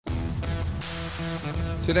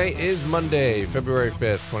Today is Monday, February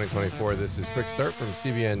 5th, 2024. This is Quick Start from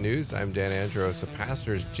CBN News. I'm Dan Andros. A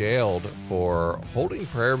pastor's jailed for holding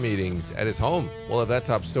prayer meetings at his home. We'll have that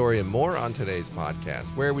top story and more on today's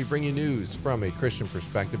podcast, where we bring you news from a Christian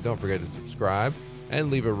perspective. Don't forget to subscribe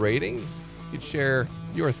and leave a rating. You can share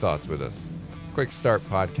your thoughts with us. Quick Start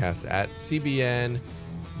podcast at cbn.org.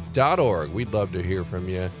 We'd love to hear from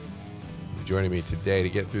you. Joining me today to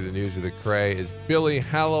get through the news of the Cray is Billy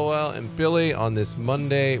Hallowell. And Billy, on this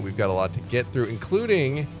Monday, we've got a lot to get through,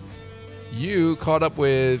 including you caught up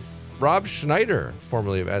with Rob Schneider,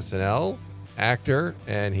 formerly of SNL, actor,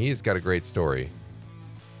 and he's got a great story.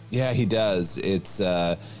 Yeah, he does. It's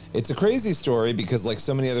a crazy story because, like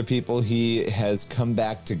so many other people, he has come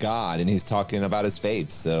back to God and he's talking about his faith.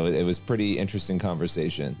 So it was pretty interesting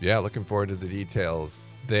conversation. Yeah, looking forward to the details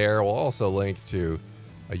there. We'll also link to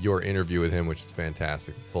your interview with him, which is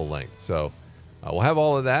fantastic, full length. So we'll have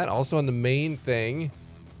all of that. Also on the main thing,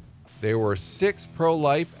 there were 6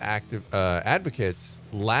 pro-life advocates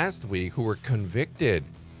last week who were convicted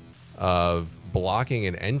of blocking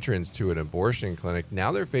an entrance to an abortion clinic.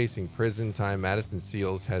 Now they're facing prison time. Madison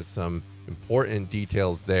Seals has some important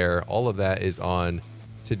details there. All of that is on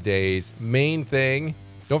today's main thing.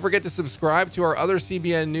 Don't forget to subscribe to our other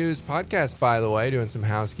CBN News podcast, by the way. Doing some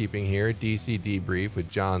housekeeping here. DC Debrief with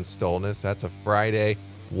John Stolness. That's a Friday,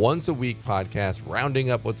 once-a-week podcast, rounding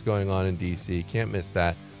up what's going on in DC. Can't miss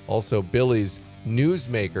that. Also, Billy's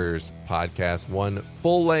Newsmakers podcast, one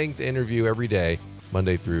full-length interview every day,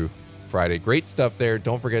 Monday through Friday. Great stuff there.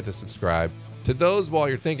 Don't forget to subscribe to those while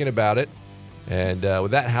you're thinking about it. And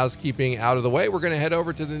with that housekeeping out of the way, we're going to head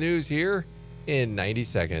over to the news here in 90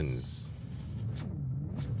 seconds.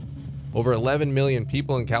 Over 11 million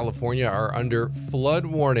people in California are under flood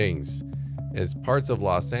warnings. As parts of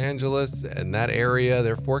Los Angeles and that area,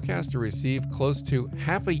 they're forecast to receive close to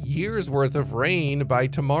half a year's worth of rain by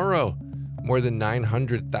tomorrow. More than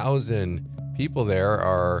 900,000 people there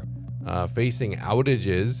are facing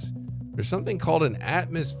outages. There's something called an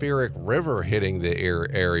atmospheric river hitting the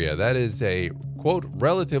area. That is a, quote,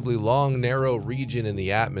 relatively long, narrow region in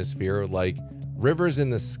the atmosphere, like rivers in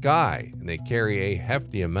the sky, and they carry a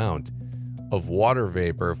hefty amount of water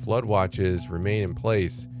vapor. Flood watches remain in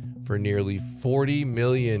place for nearly 40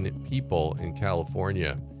 million people in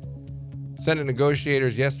California. Senate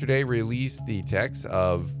negotiators yesterday released the text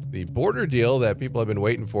of the border deal that people have been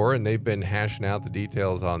waiting for, and they've been hashing out the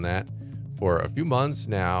details on that for a few months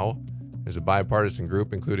now. There's a bipartisan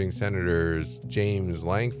group, including Senators James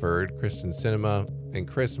Lankford, Kristen Sinema, and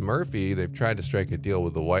Chris Murphy. They've tried to strike a deal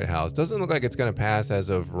with the White House. Doesn't look like it's going to pass as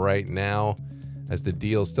of right now, as the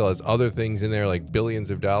deal still has other things in there like billions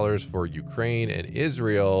of dollars for Ukraine and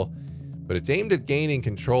Israel, but it's aimed at gaining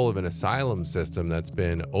control of an asylum system that's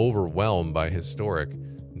been overwhelmed by historic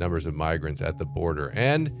numbers of migrants at the border.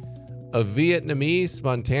 And a Vietnamese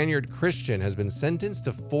Montagnard Christian has been sentenced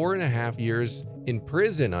to 4.5 years in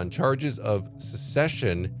prison on charges of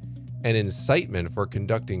secession and incitement for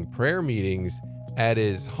conducting prayer meetings at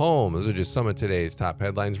his home. Those are just some of today's top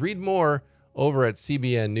headlines. Read more over at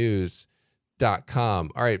CBNnews.com.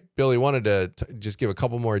 All right, Billy, wanted to just give a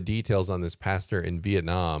couple more details on this pastor in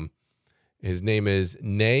Vietnam. His name is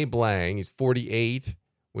Nay Blang. He's 48,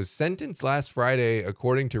 was sentenced last Friday,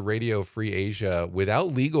 according to Radio Free Asia, without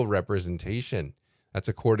legal representation. That's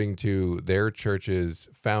according to their church's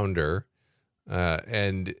founder.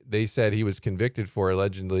 And they said he was convicted for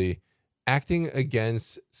allegedly acting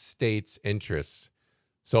against states' interests.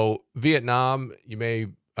 So Vietnam, you may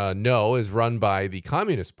know, is run by the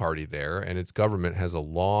Communist Party there, and its government has a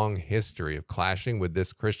long history of clashing with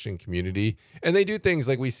this Christian community. And they do things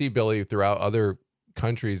like we see, Billy, throughout other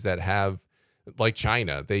countries that have, like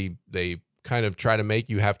China. They kind of try to make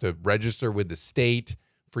you have to register with the state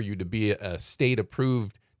for you to be a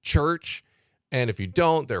state-approved church. And if you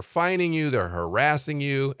don't, they're fining you, they're harassing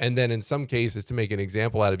you, and then in some cases, to make an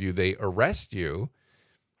example out of you, they arrest you.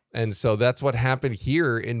 And so that's what happened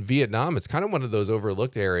here in Vietnam. It's kind of one of those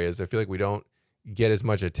overlooked areas. I feel like we don't get as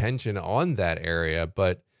much attention on that area,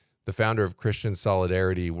 but the founder of Christian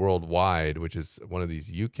Solidarity Worldwide, which is one of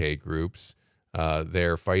these UK groups,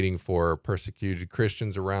 they're fighting for persecuted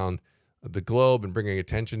Christians around the globe and bringing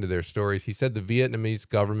attention to their stories. He said the Vietnamese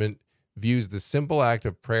government views the simple act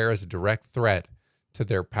of prayer as a direct threat to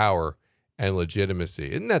their power and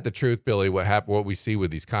legitimacy. Isn't that the truth, Billy? What we see with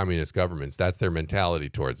these communist governments, that's their mentality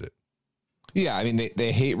towards it. Yeah, I mean,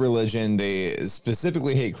 they hate religion. They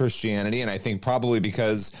specifically hate Christianity. And I think probably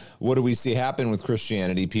because what do we see happen with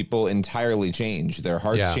Christianity? People entirely change. Their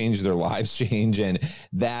hearts change, their lives change. And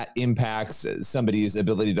that impacts somebody's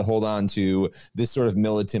ability to hold on to this sort of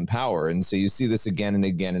militant power. And so you see this again and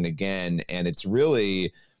again and again. And it's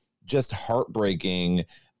really just heartbreaking.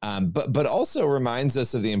 But also reminds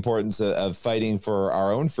us of the importance of fighting for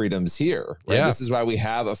our own freedoms here. Right? Yeah. This is why we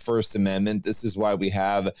have a First Amendment. This is why we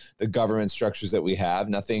have the government structures that we have.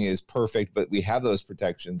 Nothing is perfect, but we have those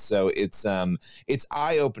protections. So it's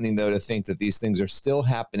eye-opening, though, to think that these things are still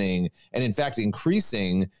happening, and in fact,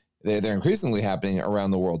 increasing. They're increasingly happening around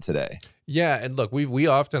the world today. Yeah, and look, we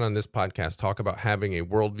often on this podcast talk about having a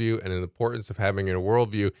worldview and the importance of having a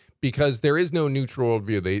worldview, because there is no neutral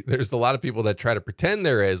worldview. There's a lot of people that try to pretend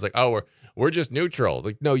there is, like, oh, we're just neutral.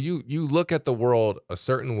 Like, no, you look at the world a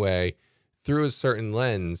certain way through a certain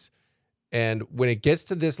lens, and when it gets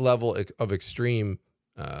to this level of extreme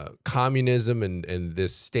communism and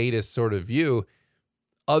this statist sort of view,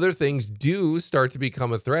 other things do start to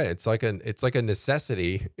become a threat. It's like a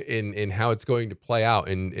necessity in how it's going to play out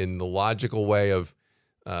in the logical way of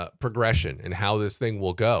progression and how this thing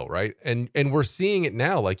will go, right? And we're seeing it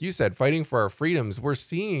now, like you said, fighting for our freedoms. We're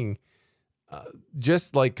seeing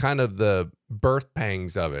just like kind of the birth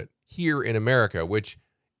pangs of it here in America, which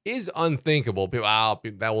is unthinkable. People,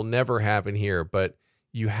 that will never happen here, but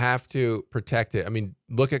you have to protect it. I mean,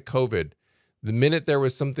 look at COVID. The minute there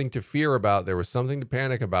was something to fear about, there was something to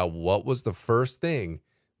panic about, what was the first thing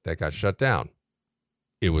that got shut down?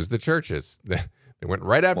 It was the churches. They went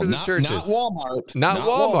right after the churches. Not Walmart. Not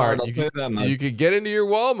Walmart. You could get into your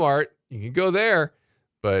Walmart. You can go there.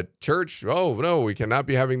 But church, oh, no, we cannot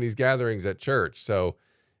be having these gatherings at church. So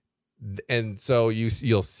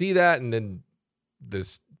you'll see that. And then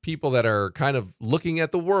this people that are kind of looking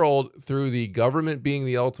at the world through the government being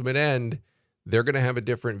the ultimate end, they're going to have a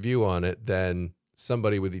different view on it than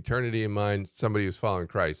somebody with eternity in mind, somebody who's following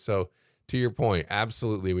Christ. So to your point,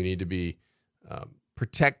 absolutely, we need to be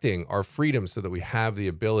protecting our freedom so that we have the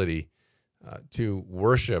ability to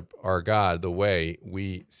worship our God the way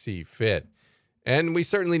we see fit. And we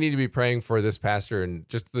certainly need to be praying for this pastor and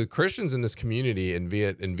just the Christians in this community in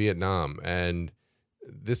Vietnam. And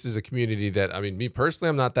this is a community that, I mean, me personally,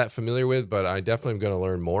 I'm not that familiar with, but I definitely am going to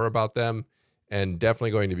learn more about them. And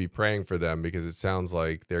definitely going to be praying for them, because it sounds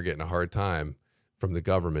like they're getting a hard time from the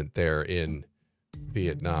government there in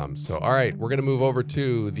Vietnam. So, all right, we're going to move over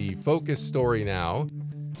to the focus story now.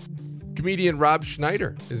 Comedian Rob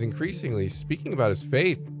Schneider is increasingly speaking about his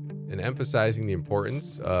faith and emphasizing the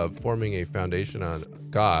importance of forming a foundation on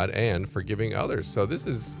God and forgiving others. So this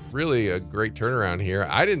is really a great turnaround here.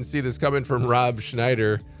 I didn't see this coming from Rob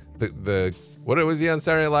Schneider. What was he on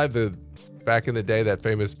Saturday Night Live? Back in the day, that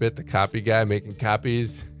famous bit, the copy guy making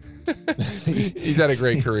copies. He's had a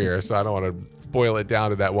great career, so I don't want to boil it down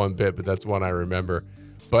to that one bit, but that's one I remember.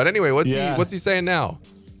 But anyway, what's he saying now?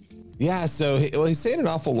 Yeah, so he's saying an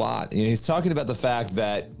awful lot. He's talking about the fact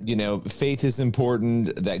that, faith is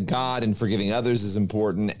important, that God and forgiving others is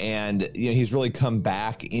important. And, he's really come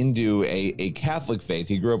back into a Catholic faith.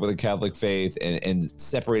 He grew up with a Catholic faith and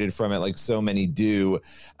separated from it like so many do.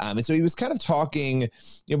 And so he was kind of talking,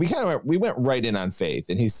 we went right in on faith.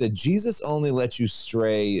 And he said, Jesus only lets you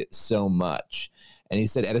stray so much. And he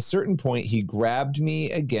said, at a certain point, he grabbed me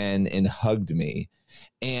again and hugged me.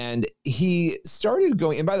 And he started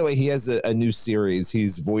going, and by the way, he has a new series.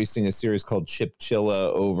 He's voicing a series called Chip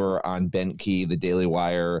Chilla over on Bent Key, the Daily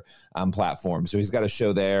Wire platform. So he's got a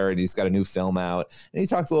show there, and he's got a new film out. And he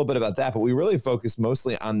talked a little bit about that, but we really focused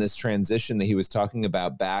mostly on this transition that he was talking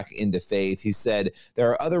about back into faith. He said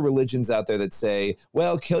there are other religions out there that say,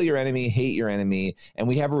 well, kill your enemy, hate your enemy. And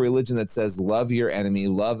we have a religion that says, love your enemy,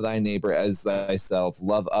 love thy neighbor as thyself,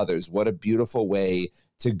 love others. What a beautiful way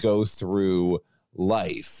to go through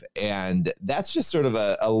life. And that's just sort of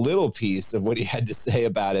a little piece of what he had to say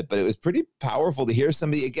about it. But it was pretty powerful to hear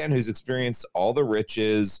somebody, again, who's experienced all the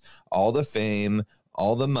riches, all the fame,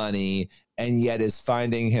 all the money, and yet is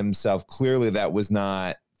finding himself clearly that was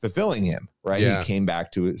not fulfilling him, right? Yeah. He came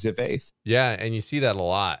back to his faith. Yeah, and you see that a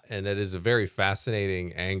lot. And that is a very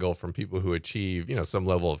fascinating angle from people who achieve, some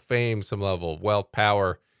level of fame, some level of wealth,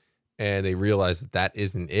 power, and they realize that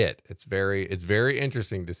isn't it. It's very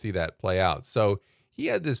interesting to see that play out. So he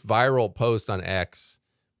had this viral post on X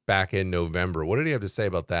back in November. What did he have to say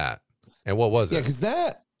about that? And what was it? Yeah,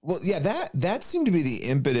 because that seemed to be the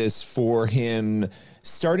impetus for him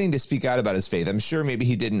starting to speak out about his faith. I'm sure maybe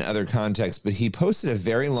he did in other contexts, but he posted a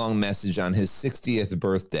very long message on his 60th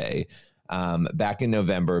birthday back in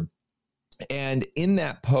November. And in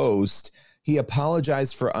that post, he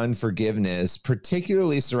apologized for unforgiveness,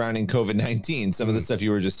 particularly surrounding COVID-19. Some of the stuff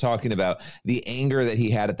you were just talking about, the anger that he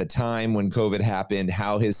had at the time when COVID happened,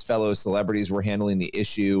 how his fellow celebrities were handling the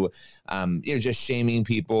issue, just shaming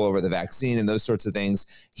people over the vaccine and those sorts of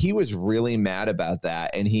things. He was really mad about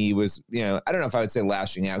that. And he was, I don't know if I would say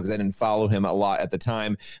lashing out because I didn't follow him a lot at the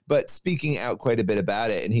time, but speaking out quite a bit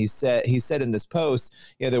about it. And he said in this post,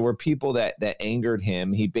 there were people that angered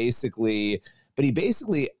him. He basically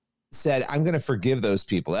said, I'm going to forgive those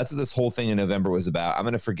people. That's what this whole thing in November was about. I'm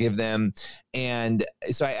going to forgive them. And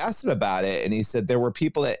so I asked him about it, and he said, there were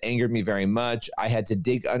people that angered me very much. I had to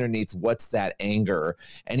dig underneath what's that anger.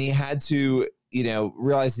 And he had to,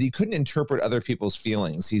 realize that he couldn't interpret other people's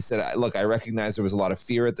feelings. He said, look, I recognize there was a lot of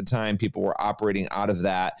fear at the time. People were operating out of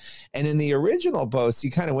that. And in the original post, he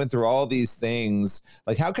kind of went through all these things,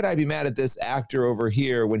 like, how could I be mad at this actor over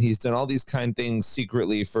here when he's done all these kind things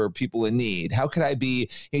secretly for people in need? How could I be,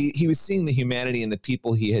 he was seeing the humanity in the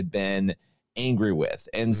people he had been angry with.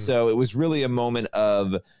 And so it was really a moment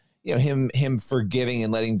of, him forgiving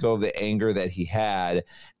and letting go of the anger that he had.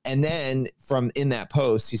 And then in that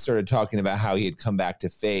post, he started talking about how he had come back to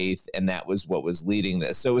faith, and that was what was leading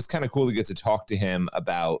this. So it was kind of cool to get to talk to him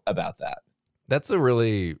about that. That's a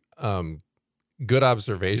really good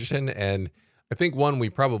observation. And I think one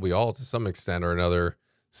we probably all, to some extent or another,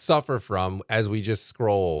 suffer from as we just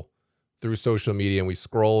scroll through social media and we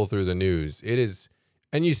scroll through the news. It is,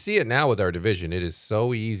 and you see it now with our division. It is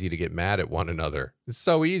so easy to get mad at one another. It's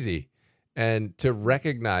so easy. And to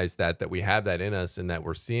recognize that we have that in us and that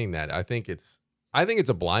we're seeing that, I think it's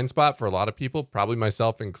a blind spot for a lot of people, probably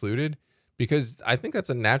myself included, because I think that's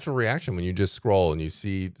a natural reaction when you just scroll and you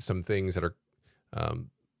see some things that are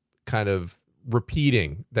kind of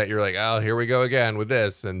repeating, that you're like, oh, here we go again with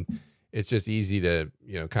this. And it's just easy to,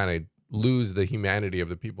 kind of lose the humanity of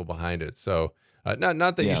the people behind it. So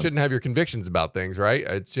not that you shouldn't have your convictions about things, right?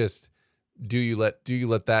 It's just, do you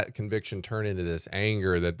let that conviction turn into this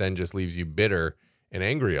anger that then just leaves you bitter and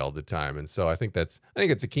angry all the time? And so I think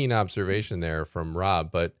it's a keen observation there from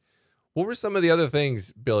Rob. But what were some of the other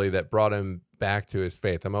things, Billy, that brought him back to his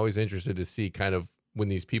faith? I'm always interested to see kind of when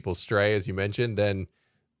these people stray, as you mentioned, then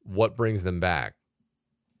what brings them back.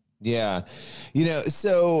 Yeah.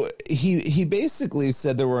 So he basically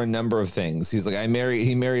said there were a number of things. He's like,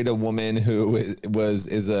 he married a woman who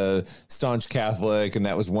is a staunch Catholic, and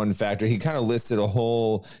that was one factor. He kind of listed a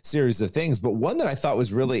whole series of things, but one that I thought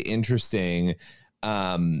was really interesting,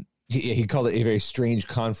 he called it a very strange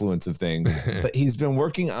confluence of things, but he's been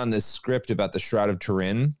working on this script about the Shroud of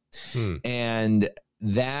Turin. And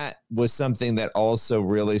that was something that also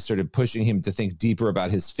really started pushing him to think deeper about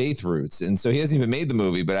his faith roots. And so he hasn't even made the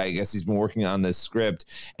movie, but I guess he's been working on this script,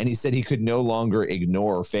 and he said he could no longer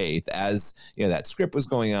ignore faith as, that script was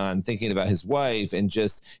going on, thinking about his wife. And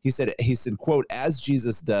just, he said, quote, as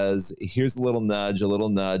Jesus does, here's a little nudge, a little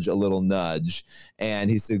nudge, a little nudge. And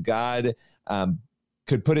he said, God,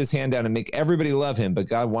 could put his hand down and make everybody love him, but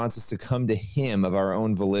God wants us to come to him of our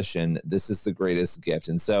own volition. This is the greatest gift.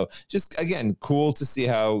 And so just, again, cool to see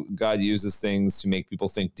how God uses things to make people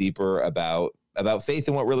think deeper about faith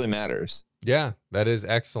and what really matters. Yeah, that is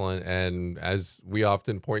excellent. And as we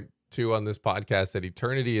often point to on this podcast, that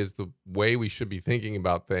eternity is the way we should be thinking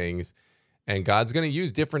about things. And God's going to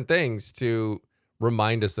use different things to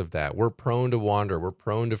remind us of that. We're prone to wander. We're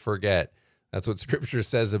prone to forget. That's what Scripture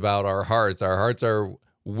says about our hearts. Our hearts are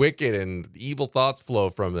wicked and evil thoughts flow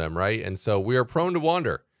from them, right? And so we are prone to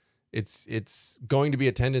wander. It's going to be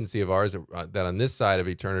a tendency of ours that on this side of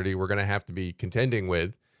eternity, we're going to have to be contending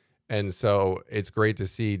with. And so it's great to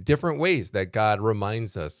see different ways that God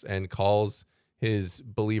reminds us and calls his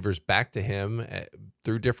believers back to him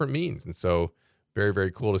through different means. And so very,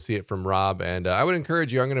 very cool to see it from Rob. And I would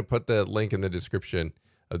encourage you, I'm going to put the link in the description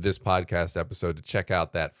of this podcast episode to check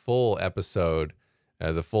out that full episode,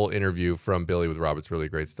 the full interview from Billy with Rob. It's really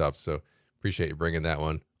great stuff. So appreciate you bringing that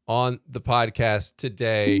one on the podcast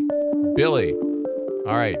today. Billy,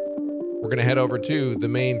 all right, we're going to head over to the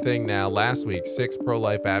main thing now. Last week, 6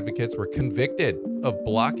 pro-life advocates were convicted of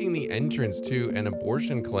blocking the entrance to an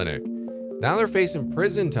abortion clinic. Now they're facing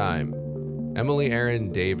prison time. Emily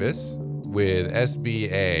Aaron Davis with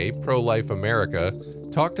SBA, Pro-Life America,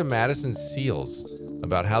 talked to Madison Seals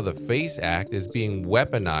about how the FACE Act is being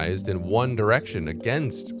weaponized in one direction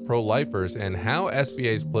against pro-lifers, and how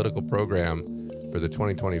SBA's political program for the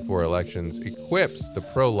 2024 elections equips the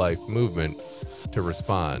pro-life movement to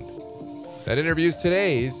respond. That interview is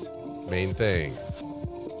today's main thing.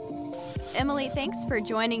 Emily, thanks for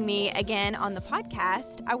joining me again on the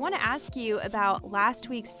podcast. I want to ask you about last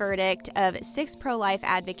week's verdict of 6 pro-life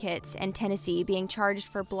advocates in Tennessee being charged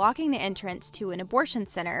for blocking the entrance to an abortion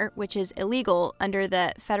center, which is illegal under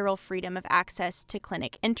the Federal Freedom of Access to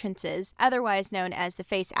Clinic Entrances, otherwise known as the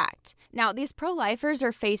FACE Act. Now, these pro-lifers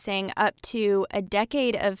are facing up to a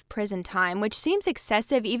decade of prison time, which seems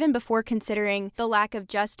excessive even before considering the lack of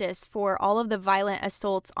justice for all of the violent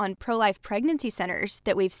assaults on pro-life pregnancy centers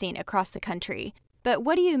that we've seen across the country. But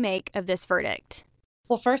what do you make of this verdict?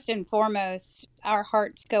 Well, first and foremost, our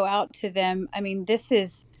hearts go out to them. I mean, this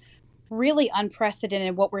is really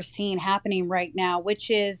unprecedented what we're seeing happening right now,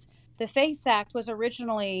 which is the FACE Act was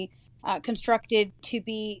originally constructed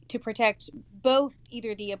to protect both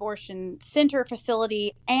either the abortion center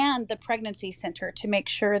facility and the pregnancy center to make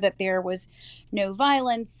sure that there was no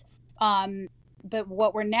violence. But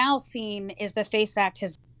what we're now seeing is the FACE Act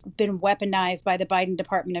has been weaponized by the Biden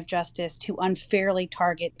Department of Justice to unfairly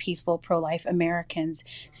target peaceful pro-life Americans.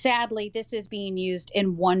 Sadly, this is being used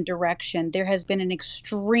in one direction. There has been an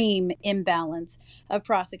extreme imbalance of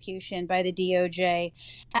prosecution by the DOJ.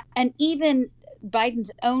 And even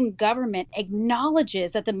Biden's own government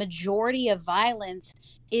acknowledges that the majority of violence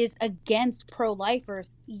is against pro-lifers,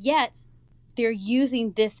 yet they're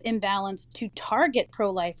using this imbalance to target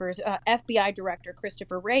pro-lifers. FBI Director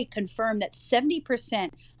Christopher Wray confirmed that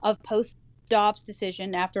 70% of post-Dobbs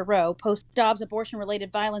decision after Roe, post-Dobbs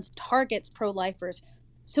abortion-related violence targets pro-lifers.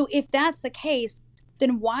 So if that's the case,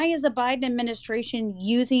 then why is the Biden administration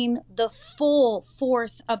using the full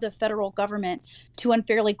force of the federal government to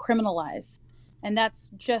unfairly criminalize? And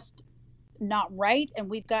that's just not right, and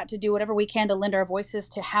we've got to do whatever we can to lend our voices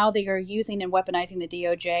to how they are using and weaponizing the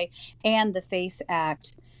DOJ and the FACE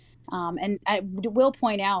Act. And I will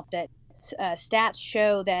point out that stats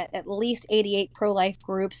show that at least 88 pro-life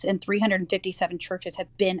groups and 357 churches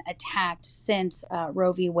have been attacked since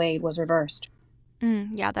Roe v. Wade was reversed.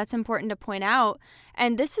 Yeah, that's important to point out.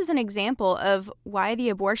 And this is an example of why the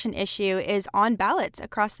abortion issue is on ballots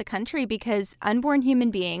across the country, because unborn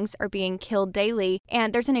human beings are being killed daily.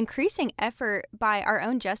 And there's an increasing effort by our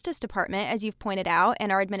own Justice Department, as you've pointed out,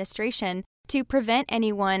 and our administration to prevent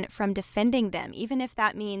anyone from defending them, even if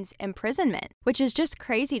that means imprisonment, which is just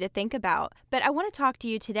crazy to think about. But I want to talk to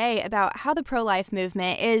you today about how the pro-life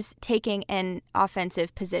movement is taking an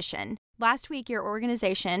offensive position. Last week, your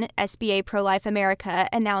organization, SBA Pro-Life America,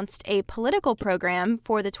 announced a political program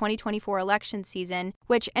for the 2024 election season,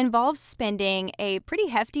 which involves spending a pretty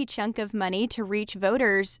hefty chunk of money to reach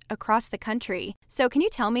voters across the country. So can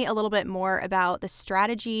you tell me a little bit more about the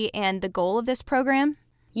strategy and the goal of this program?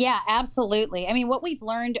 Yeah, absolutely. I mean, what we've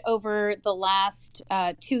learned over the last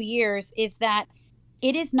 2 years is that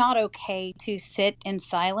it is not okay to sit in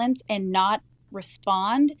silence and not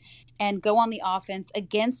respond and go on the offense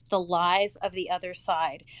against the lies of the other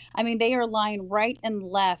side. I mean, they are lying right and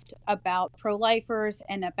left about pro-lifers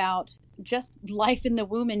and about just life in the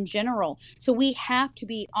womb in general. So we have to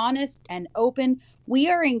be honest and open. We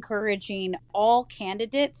are encouraging all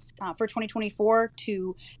candidates for 2024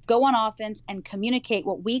 to go on offense and communicate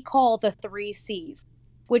what we call the 3 C's,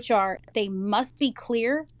 which are they must be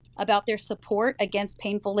clear about their support against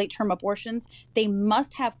painful late-term abortions. They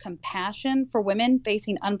must have compassion for women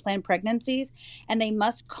facing unplanned pregnancies, and they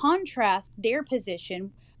must contrast their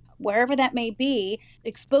position, wherever that may be,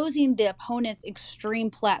 exposing the opponent's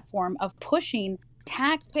extreme platform of pushing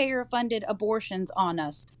taxpayer-funded abortions on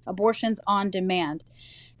us, abortions on demand.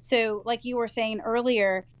 So like you were saying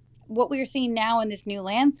earlier, what we are seeing now in this new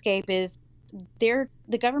landscape is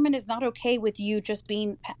the government is not okay with you just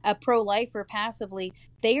being a pro-lifer passively.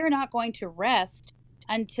 They are not going to rest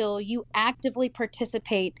until you actively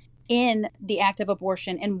participate in the act of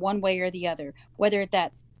abortion in one way or the other, whether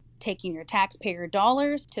that's taking your taxpayer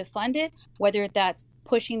dollars to fund it, whether that's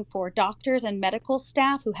pushing for doctors and medical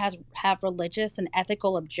staff who have religious and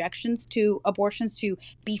ethical objections to abortions to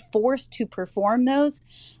be forced to perform those.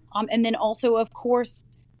 And then also, of course,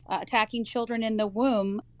 attacking children in the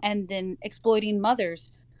womb and then exploiting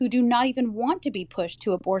mothers who do not even want to be pushed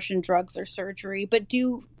to abortion drugs or surgery, but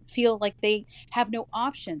do feel like they have no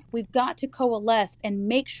options. We've got to coalesce and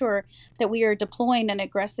make sure that we are deploying an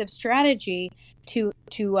aggressive strategy to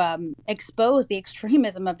expose the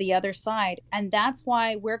extremism of the other side. And that's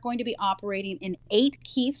why we're going to be operating in 8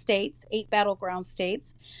 key states, 8 battleground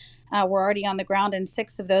states. We're already on the ground in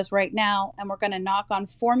 6 of those right now, and we're going to knock on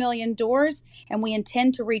 4 million doors, and we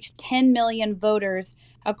intend to reach 10 million voters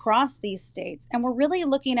across these states. And we're really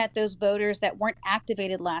looking at those voters that weren't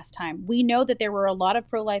activated last time. We know that there were a lot of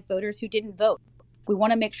pro-life voters who didn't vote. We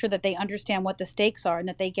want to make sure that they understand what the stakes are and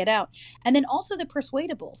that they get out. And then also the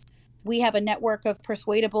persuadables. we have a network of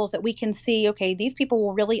persuadables that we can see, okay, these people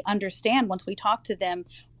will really understand once we talk to them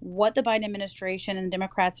what the Biden administration and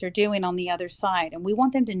Democrats are doing on the other side. And we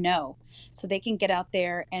want them to know so they can get out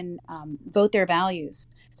there and vote their values.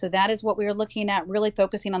 So that is what we are looking at, really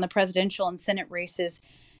focusing on the presidential and Senate races.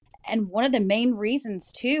 And one of the main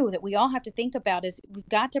reasons, too, that we all have to think about is we've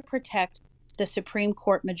got to protect the Supreme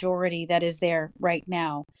Court majority that is there right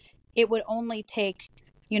now. It would only take,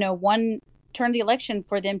 one turn of the election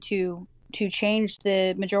for them to change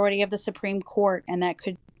the majority of the Supreme Court. And that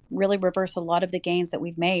could really reverse a lot of the gains that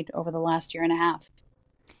we've made over the last year and a half.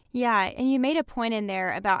 Yeah, and you made a point in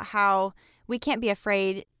there about how we can't be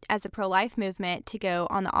afraid as a pro-life movement to go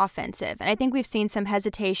on the offensive. And I think we've seen some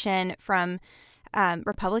hesitation from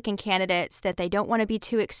Republican candidates that they don't want to be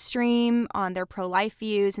too extreme on their pro-life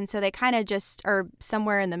views. And so they kind of just are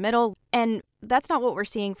somewhere in the middle. And that's not what we're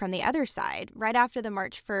seeing from the other side. Right after the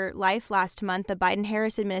March for Life last month, the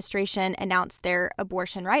Biden-Harris administration announced their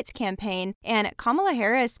abortion rights campaign. And Kamala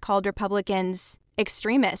Harris called Republicans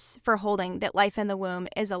extremists for holding that life in the womb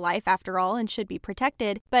is a life after all and should be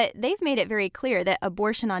protected. But they've made it very clear that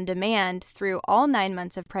abortion on demand through all 9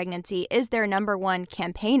 months of pregnancy is their number one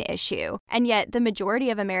campaign issue. And yet the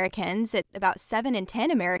majority of Americans, about 7 in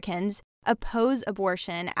 10 Americans, oppose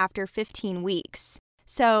abortion after 15 weeks.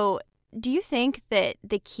 So do you think that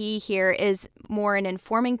the key here is more in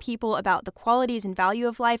informing people about the qualities and value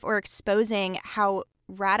of life, or exposing how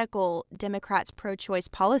radical Democrats' pro-choice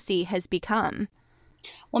policy has become?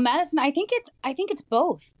 Well, Madison, I think it's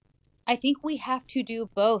both. I think we have to do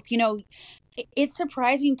both. It's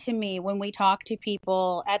surprising to me when we talk to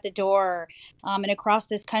people at the door and across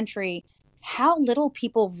this country, how little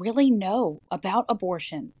people really know about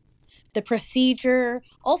abortion, the procedure,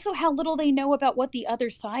 also how little they know about what the other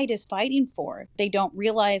side is fighting for. They don't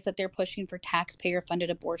realize that they're pushing for taxpayer-funded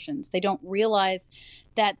abortions. They don't realize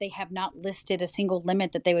that they have not listed a single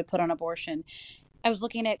limit that they would put on abortion. I was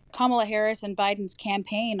looking at Kamala Harris and Biden's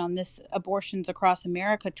campaign on this Abortions Across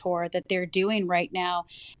America tour that they're doing right now.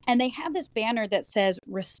 And they have this banner that says,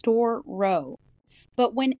 "Restore Roe."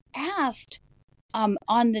 But when asked on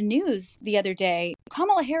the news the other day,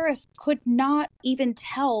 Kamala Harris could not even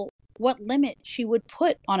tell what limit she would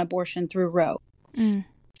put on abortion through Roe.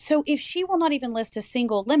 So if she will not even list a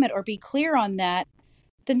single limit or be clear on that,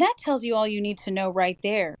 then that tells you all you need to know right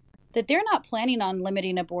there, that they're not planning on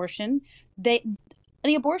limiting abortion.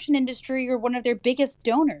 The abortion industry are one of their biggest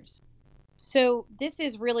donors. So this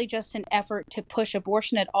is really just an effort to push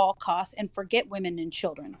abortion at all costs and forget women and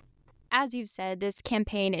children. As you've said, this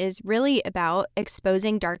campaign is really about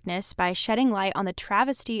exposing darkness by shedding light on the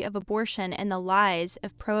travesty of abortion and the lies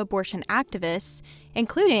of pro-abortion activists,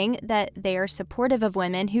 including that they are supportive of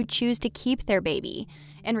women who choose to keep their baby.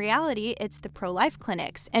 In reality, it's the pro-life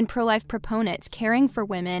clinics and pro-life proponents caring for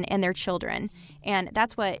women and their children. And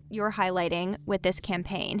that's what you're highlighting with this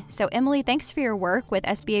campaign. So, Emily, thanks for your work with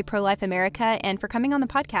SBA Pro-Life America and for coming on the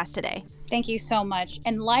podcast today. Thank you so much.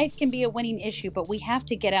 And life can be a winning issue, but we have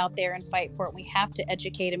to get out there and fight for it. We have to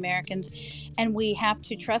educate Americans, and we have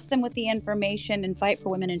to trust them with the information and fight for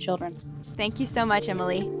women and children. Thank you so much,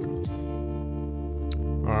 Emily.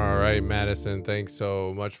 All right, Madison, thanks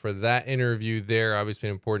so much for that interview there. Obviously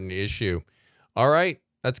an important issue. All right,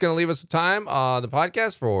 that's going to leave us with time on the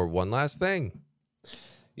podcast for one last thing.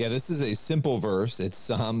 Yeah, this is a simple verse. It's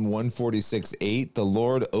Psalm 146:8. The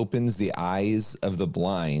Lord opens the eyes of the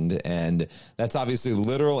blind. And that's obviously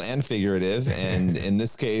literal and figurative. And in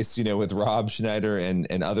this case, with Rob Schneider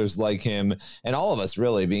and others like him, and all of us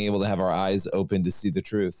really being able to have our eyes open to see the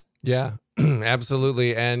truth. Yeah,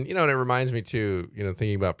 absolutely. And, it reminds me too,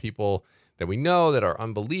 thinking about people that we know that are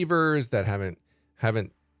unbelievers, that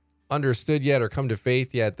haven't understood yet or come to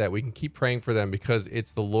faith yet, that we can keep praying for them, because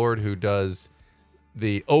it's the Lord who does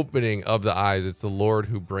the opening of the eyes. It's the Lord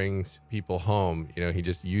who brings people home. He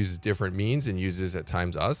just uses different means, and uses at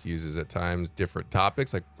times different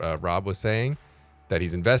topics, like Rob was saying, that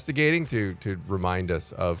he's investigating to remind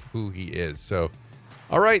us of who he is. So,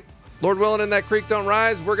 all right, Lord willing, and that creek don't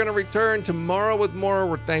rise. We're going to return tomorrow with more.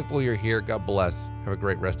 We're thankful you're here. God bless. Have a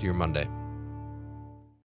great rest of your Monday.